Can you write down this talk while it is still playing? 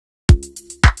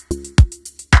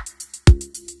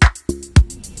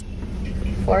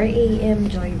4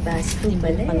 a.m. joy bus to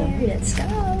Baler. Let's go!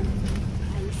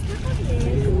 Alis na kami.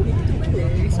 Going to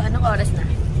Baler. So, anong oras na?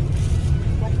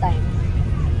 What time?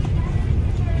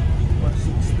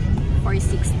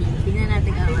 4:60. Tingnan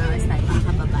natin ang oras tayo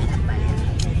makakababa ng Baler.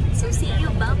 So, see you,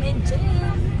 Bam and Jen!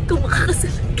 Kung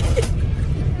makakasunod kayo.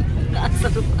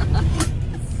 Nakasarap pa.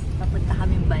 Papunta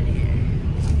kaming Baler.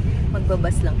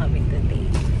 Magbabas lang kami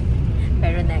today.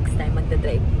 Pero next time,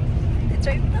 magdadrive.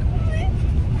 Drive na kami.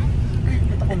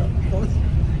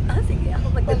 Sige, ako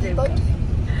magdadrive ka.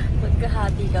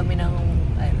 Magkahati kami ng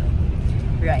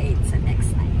ride sa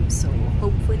next time. So,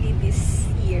 hopefully this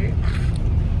year,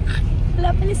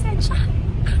 wala pa lisensya.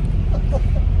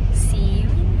 See you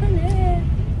in Baler.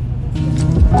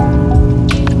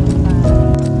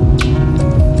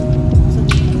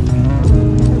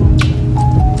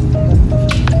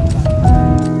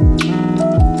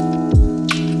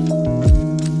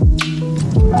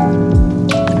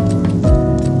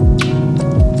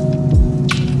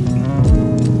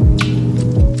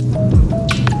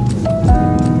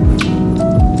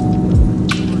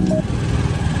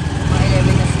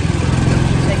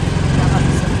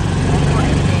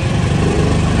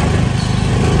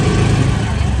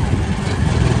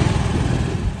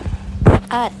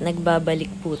 At nagbabalik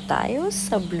po tayo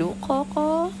sa Blue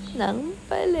Coco ng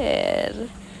Baler.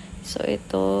 So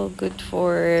ito, good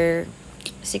for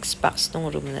 6 packs tong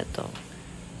room na to.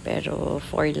 Pero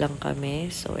 4 lang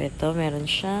kami. So ito, meron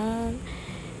siyang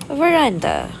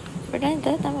veranda.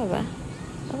 Veranda, tama ba?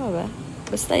 Tama ba?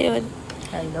 Basta yun.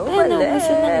 Hello, Baler!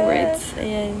 Gusto ng words.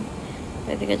 Ayan.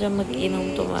 Pwede ka dyan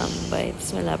mag-inom, tumambay.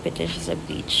 Tapos malapit yan siya sa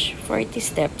beach. 40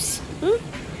 steps.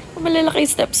 Malalaki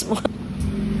yung steps mo.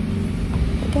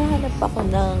 Naghahanap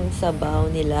ako ng sabaw,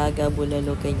 nilaga,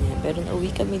 bulalo, ganyan. Pero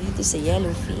nauwi kami dito sa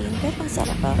Yellowfin. Pero ang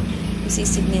sarap pa. Yung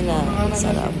sisig nila, ang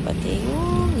sarap. Pati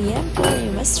yung yempo,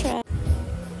 yung mastra.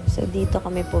 So, dito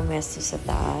kami pumesto sa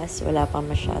taas. Wala pa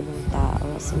masyadong tao.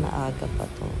 Kasi maaga pa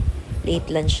to.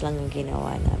 Late lunch lang yung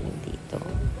ginawa namin dito.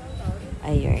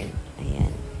 Ayun.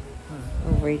 Ayan.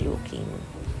 Overlooking.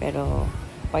 Pero,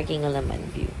 parking naman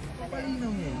view.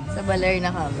 Sa Baler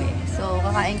na kami. So,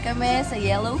 kakain kami sa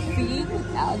Yellowfin,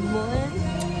 Almond.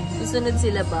 Susunod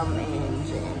sila Bam and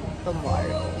Jen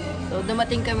tomorrow. So,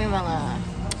 dumating kami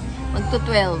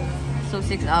magto-12. So,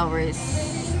 6 hours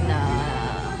na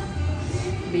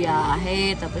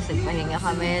biyahe. Tapos, nagpahinga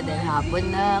kami. Then,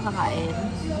 hapon na kakain.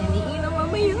 Iniinom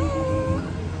mamaya.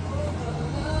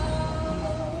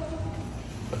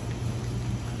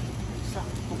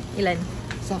 Ilan?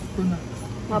 Sakto na.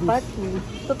 Mapat?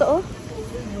 Totoo?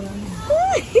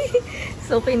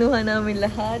 So, kinuha namin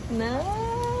lahat na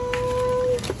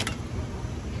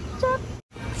chop.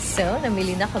 So,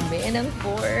 namili na kami ng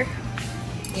 4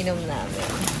 inom namin.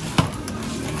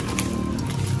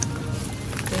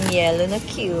 Yung yellow na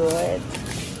cute.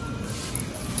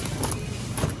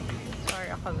 For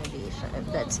accommodation.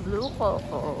 That's Blue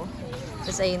Coco.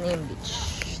 Tapos ayun na yung beach.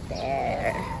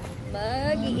 There.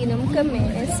 Mag-iinom kami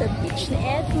sa beach na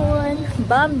Edmond.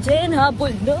 Bam, Jen,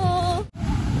 habol no!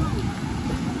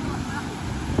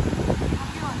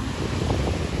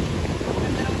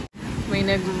 May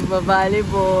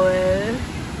nag-volleyball.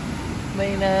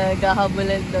 May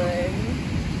naghahabulan doon.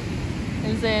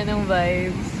 Ang saya ng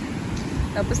vibes.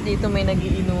 Tapos dito may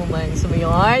nag-iinuman. So,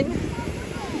 yun.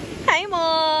 Hi,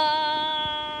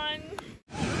 Mon!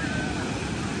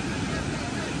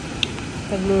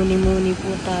 Pagmuni-muni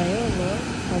po tayo, no?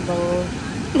 Habang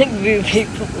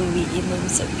nag-break po umiinom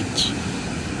sa beach.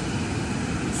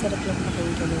 Sarap lang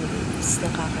pakinggan ng waves.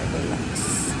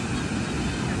 Nakaka-relax.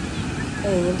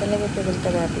 Ayun, yun talaga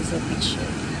pinunta natin sa beach.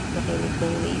 Makinig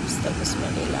ng waves, tapos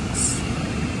ma-relax.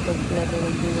 Pag-plano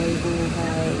ng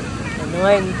buhay-buhay.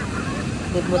 Ganon.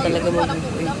 Doon mo talaga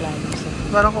mabubuhay plano sa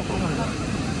beach. Parang ko kung ano.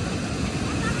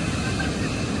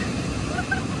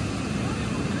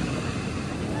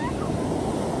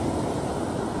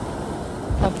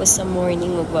 Tapos sa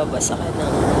morning, magbabasa ka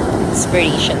ng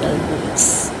inspirational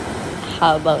books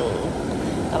habang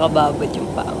nakababad yung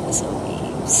paa mo sa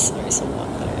waves or sa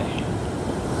water.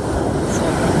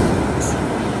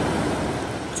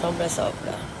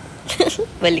 Sobra.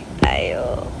 Balik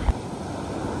tayo.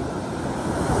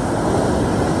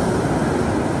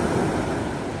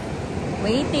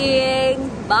 Waiting!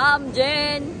 Bam,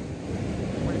 Jen!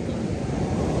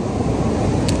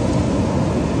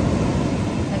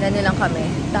 Nagano lang kami.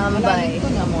 Tambay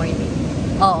sa morning.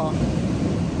 Oo.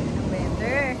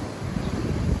 Better.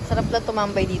 Sarap na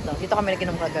tumambay dito. Dito kami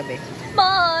naginom kagabi.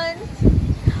 Mon!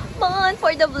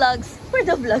 For the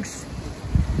vlogs.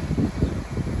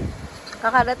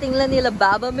 Kakarating lang nila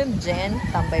Baba, Mem, Jen.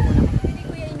 Tambay mo na. Hindi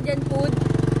ko yung Indian food.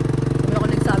 Ano ako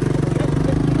nagsabi mo kuya?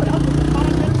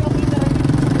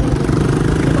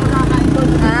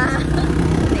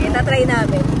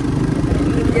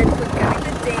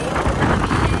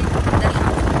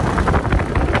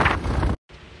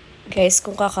 Guys,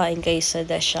 kung kakain kayo sa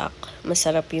The Shack,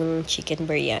 masarap yung chicken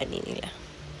biryani nila.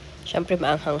 Siyempre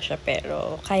maanghang siya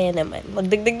pero kaya naman.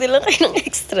 Magdagdag na lang kayo ng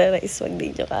extra rice wag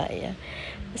di nyo kaya.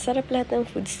 Masarap lahat ng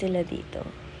foods nila dito.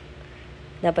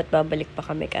 Dapat babalik pa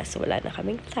kami kaso wala na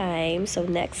kaming time. So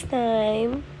next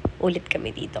time, ulit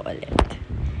kami dito ulit.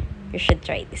 You should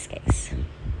try this, guys.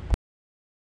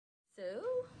 So,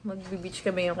 magbe-beach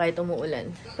kami yung kahit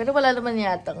umuulan. Pero wala naman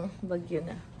yatang bagyo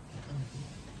na.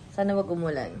 Sana wag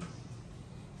umulan.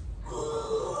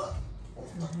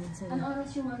 Ano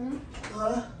oras yung ano?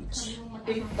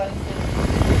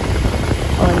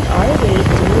 On our way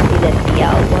to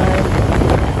Dinadiawan.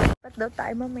 Ba't daw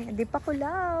tayo mamaya? Di pa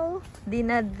kulaw.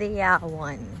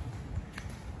 Dinadiawan.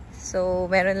 So,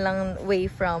 meron lang way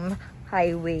from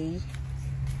highway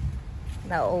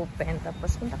na open.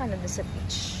 Tapos, punta ka na doon sa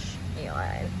beach.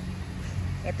 Ayan.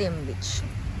 Ito yung beach.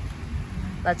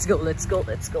 Let's go, let's go,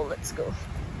 let's go, let's go.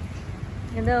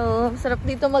 Hello. Sarap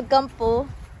dito magkampo.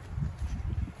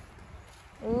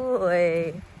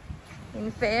 Uy.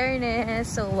 In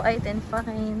fairness, so white and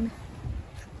fine.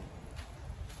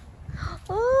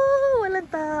 Oh, walang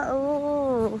tao.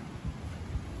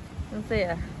 Ang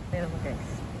saya. Pero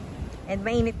guys. And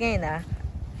mainit ngayon ah.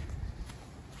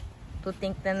 To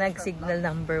think na nag-signal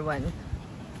number 1.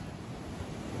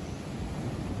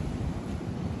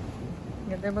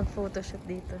 Ganda mag-photoshoot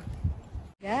dito.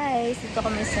 Guys, dito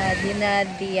kami sa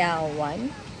Dinadiawan.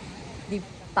 Di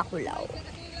Pakulao.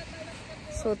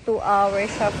 So, 2 hours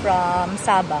siya from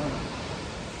Sabang.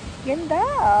 Ganda!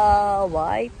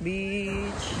 White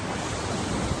Beach.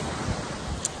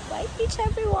 White Beach,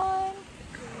 everyone!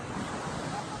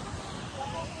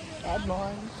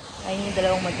 Edmond. Ayun yung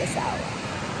dalawang mag-asawa.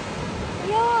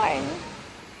 Yarn!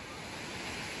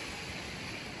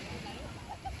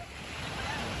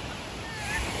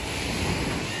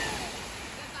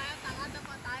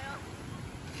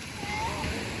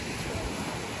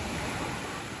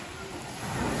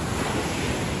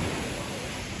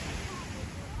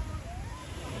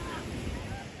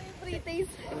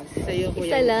 Sa'yo po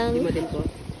Isa yan. lang. Lima din po.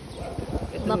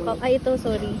 Ay, ito,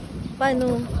 sorry.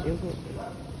 Paano? Yun po.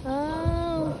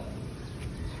 Ah.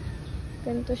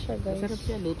 Ganito siya, guys. Masarap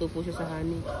siya. Luto po siya sa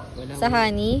honey. Sa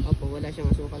honey? Opo, wala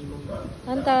siyang asukal mo.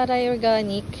 Antaray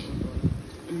organic.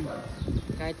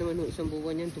 Kahit naman isang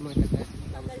buwan yan, tumatagal.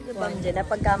 Bang dyan,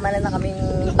 napagkamala na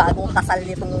kaming bagong kasal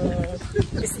nitong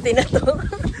piste na to.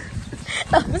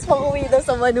 Tapos pag-uwi daw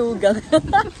sa manugang.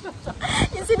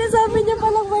 Yung sinasabi niya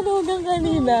palang manugang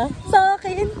kanina. Sa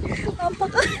akin,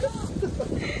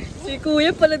 si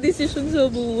kuya pala desisyon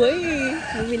sa buhay.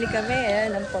 Bumili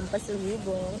kami ng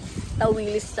pampasalubong.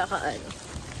 Tawilis tsaka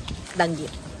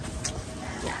danggit.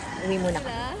 Yeah, uwi muna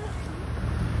kami.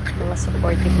 Mga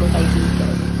supportive mo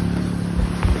kaibigan.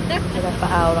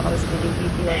 Nagpaawa kami sa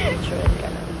video picture ka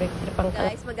lang.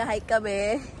 Guys, mag-hike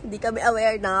kami. Hindi kami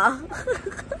aware na.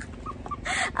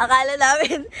 Akala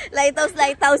namin, lighthouse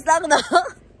lang, no?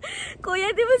 Kuya,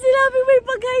 di ba sinabing may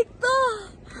pag-hike to?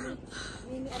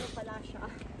 Mini ano pala siya.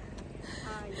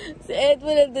 Si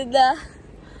Edmund nandun na.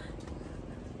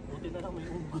 Buti na lang may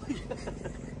unggoy.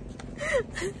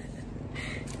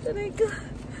 Taray ko.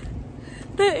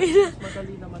 Taina.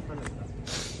 Madali naman pala.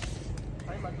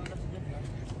 Ay, madulas dyan.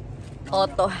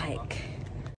 Auto hike.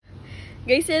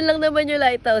 Guys, yan lang naman yung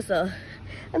lighthouse, oh.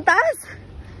 Ang taas!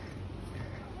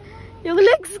 Yung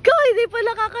legs ko, hindi pa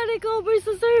nakaka-recover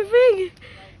sa surfing.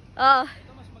 Ah.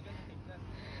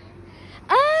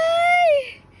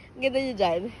 Ay! Ganda nyo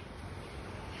dyan.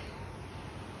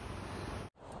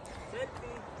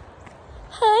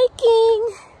 Hiking!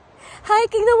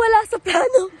 Hiking na wala sa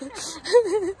plano.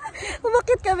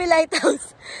 Umakit kami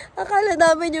lighthouse. Akala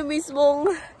namin yung mismong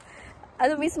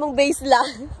base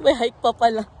lang. May hike pa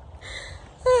pala.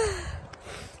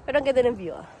 Pero ang ganda ng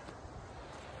view, ah.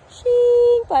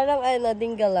 Shing! Parang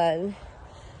dinggalan.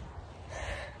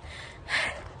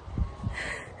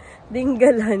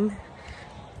 Dinggalan.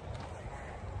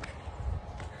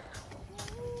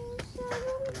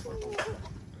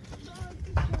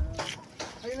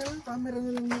 Ayun na lang, camera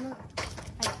na lang nila.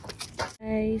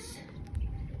 Guys,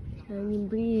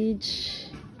 hanging bridge.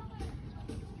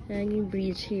 Hanging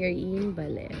bridge here in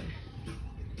Baler.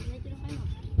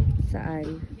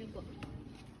 Saan?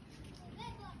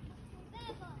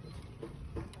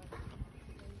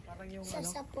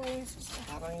 Sasa po yung sasa.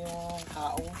 Parang yung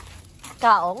kaong.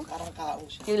 Kaong? Parang kaong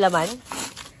siya. Yung laman?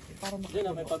 Parang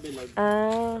may pabilog.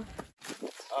 Ah.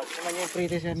 Oh, tingnan niyo yung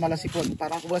pretty siya, malasipon.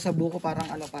 Parang kuha sa buko, parang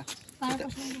ano pa.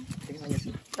 Tingnan niyo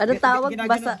siya. Anong tawag?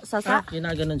 Basa, sasa?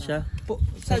 Ginaganon siya.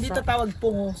 Sa dito tawag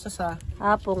pungo, sasa.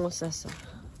 Ah, pungo sasa.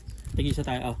 Tigisa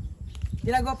tayo, oh.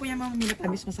 Ginagawa po yan mga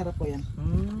minatamis, masarap po yan.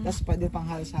 Tapos pwede pang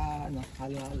halo sa ano,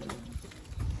 halo-halo.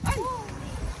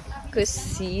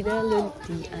 Kusina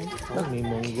Luntian. May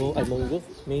mango. Ay,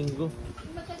 mango.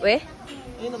 Weh?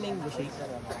 Ayun ang mango shake.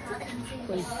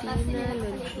 Kusina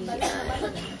Luntian.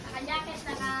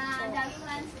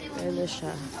 Ano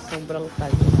siya? Sobrang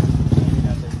tayo.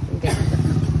 Ang ganda.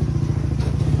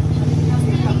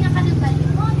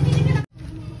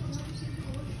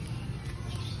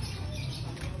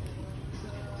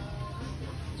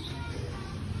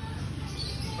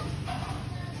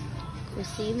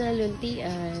 Kusina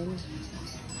Luntian.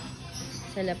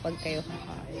 Sa lapag kayo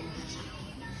kakain.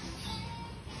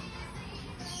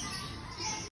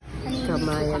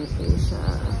 Kamayan po siya.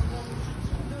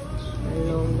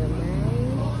 Along the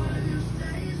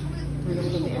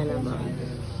may alamang.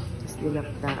 Tapos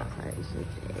dinaktakan.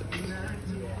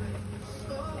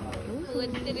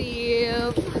 Food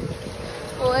trip!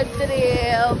 Food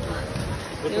trip!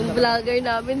 Yung vlogger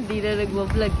namin di na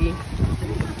nagwa-vlog eh.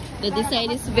 The design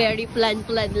is very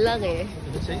plan-plan lang eh.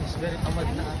 The design is very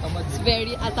atamad. It's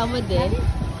very atamad eh.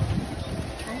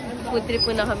 Food trip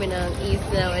po na kami ng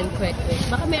Isaw and Kwek-Kwek.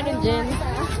 Baka meron dyan.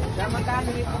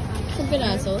 Isang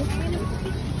piraso?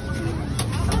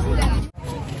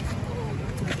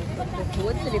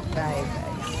 Food trip tayo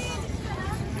guys.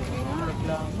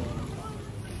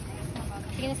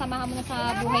 Sige, nasamahan mo na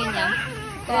sa buhay niya.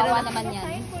 Kawawa naman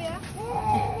yan.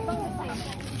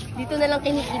 Dito na lang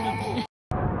kinikilig.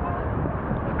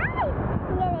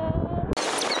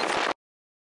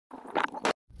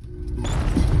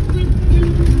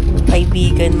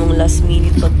 Kaibigan mong last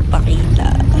minute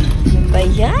magpakita. Ba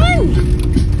yan?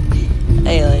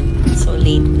 Ayun. So,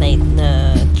 late night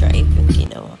na drive yung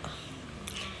ginawa.